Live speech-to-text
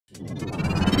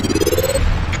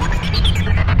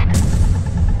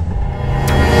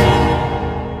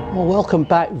Welcome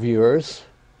back, viewers.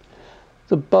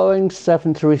 The Boeing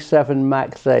 737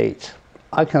 MAX 8.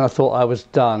 I kind of thought I was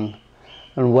done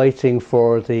and waiting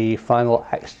for the final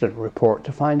accident report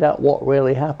to find out what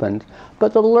really happened.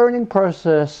 But the learning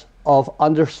process of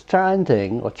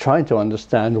understanding, or trying to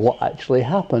understand what actually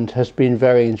happened, has been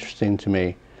very interesting to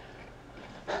me.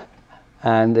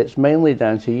 And it's mainly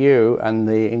down to you and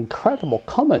the incredible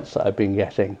comments that I've been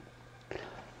getting.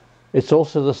 It's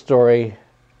also the story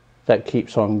that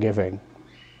keeps on giving.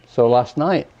 So last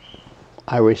night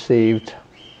I received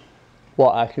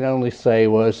what I can only say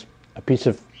was a piece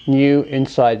of new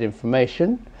inside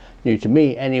information, new to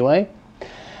me anyway,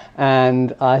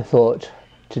 and I thought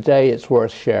today it's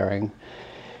worth sharing.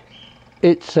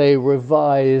 It's a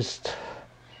revised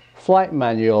flight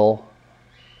manual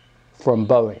from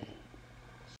Boeing.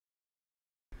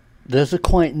 There's a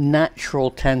quite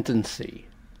natural tendency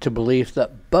to believe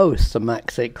that both the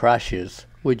MAX 8 crashes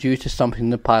were due to something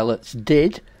the pilots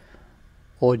did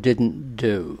or didn't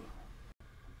do.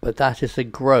 But that is a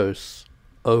gross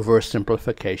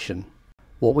oversimplification.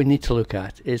 What we need to look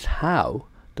at is how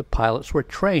the pilots were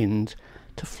trained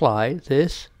to fly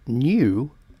this new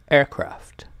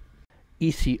aircraft.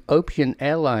 Ethiopian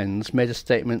Airlines made a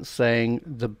statement saying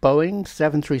the Boeing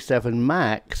 737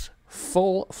 MAX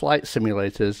full flight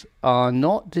simulators are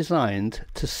not designed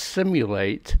to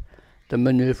simulate the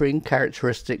maneuvering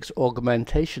characteristics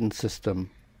augmentation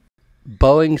system.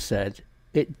 Boeing said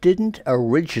it didn't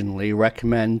originally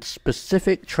recommend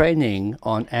specific training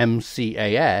on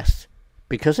MCAS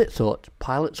because it thought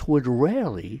pilots would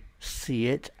rarely see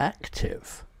it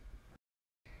active.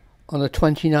 On the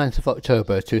 29th of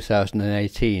October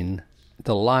 2018,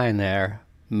 the Lion Air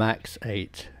MAX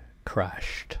 8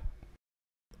 crashed.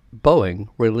 Boeing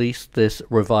released this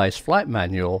revised flight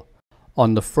manual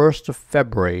on the 1st of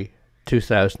February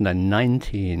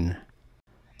 2019.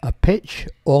 A pitch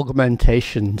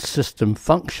augmentation system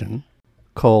function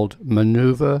called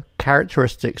Maneuver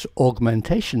Characteristics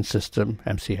Augmentation System,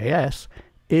 MCAS,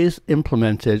 is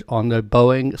implemented on the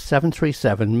Boeing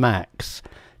 737 MAX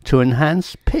to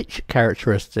enhance pitch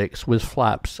characteristics with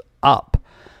flaps up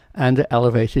and at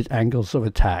elevated angles of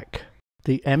attack.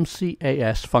 The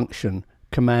MCAS function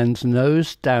commands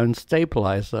nose-down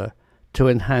stabilizer to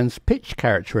enhance pitch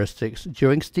characteristics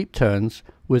during steep turns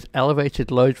with elevated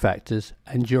load factors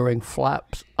and during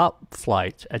flaps up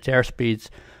flight at airspeeds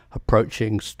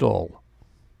approaching stall.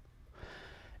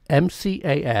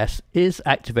 MCAS is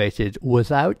activated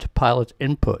without pilot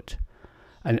input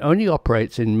and only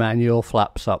operates in manual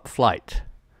flaps up flight.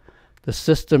 The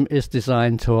system is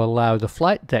designed to allow the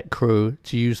flight deck crew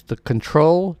to use the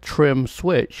control trim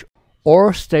switch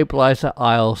or stabilizer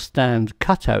aisle stand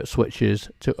cutout switches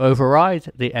to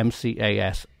override the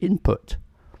MCAS input.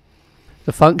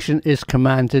 The function is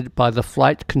commanded by the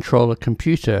flight controller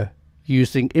computer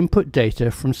using input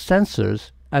data from sensors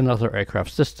and other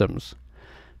aircraft systems.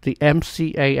 The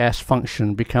MCAS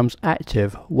function becomes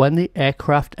active when the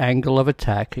aircraft angle of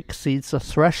attack exceeds a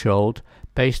threshold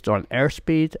based on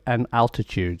airspeed and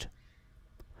altitude.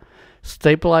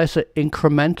 Stabilizer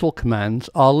incremental commands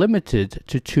are limited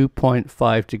to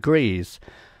 2.5 degrees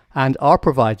and are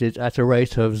provided at a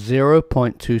rate of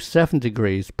 0.27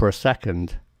 degrees per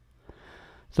second.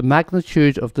 The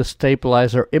magnitude of the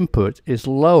stabilizer input is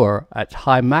lower at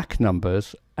high Mach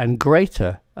numbers and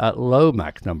greater at low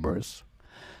Mach numbers.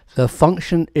 The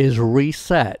function is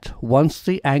reset once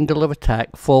the angle of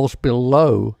attack falls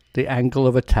below the angle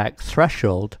of attack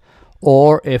threshold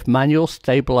or if manual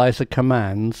stabilizer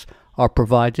commands are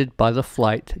provided by the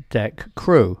flight deck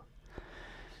crew.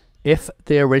 If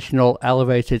the original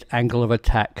elevated angle of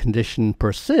attack condition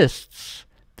persists,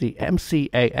 the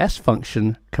MCAS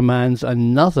function commands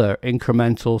another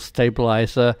incremental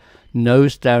stabilizer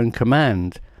nose-down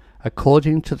command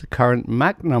according to the current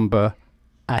Mach number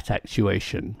at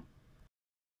actuation.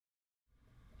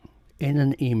 In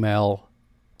an email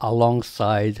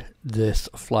alongside this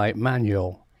flight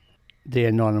manual, the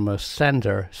anonymous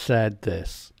sender said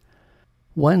this: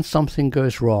 "When something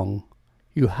goes wrong,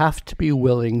 you have to be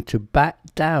willing to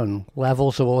back down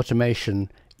levels of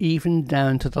automation, even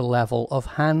down to the level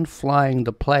of hand flying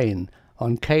the plane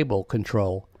on cable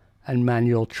control and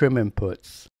manual trim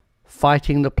inputs.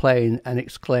 Fighting the plane and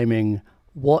exclaiming,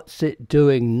 'What's it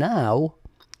doing now?'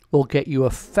 will get you a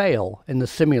fail in the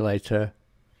simulator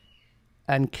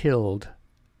and killed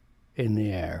in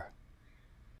the air."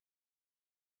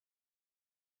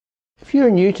 If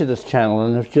you're new to this channel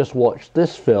and have just watched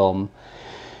this film,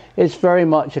 It's very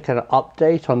much a kind of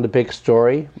update on the big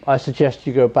story. I suggest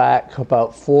you go back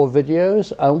about 4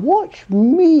 videos and watch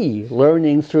me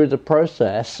learning through the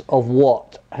process of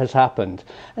what has happened.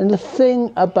 And the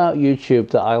thing about YouTube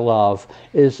that I love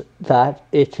is that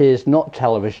it is not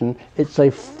television, it's a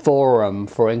forum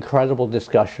for incredible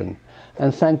discussion.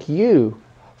 And thank you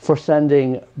for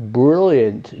sending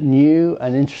brilliant, new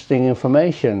and interesting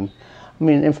information. I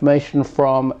mean, information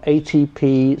from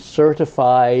ATP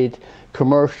certified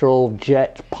commercial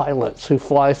jet pilots who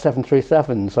fly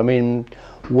 737s. I mean,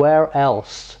 where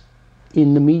else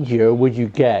in the media would you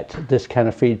get this kind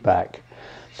of feedback?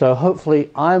 So hopefully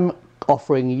I'm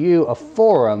offering you a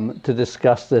forum to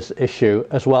discuss this issue,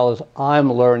 as well as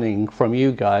I'm learning from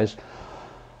you guys,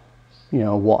 you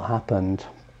know, what happened.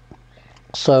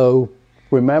 So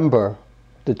remember,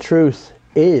 the truth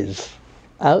is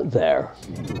out there.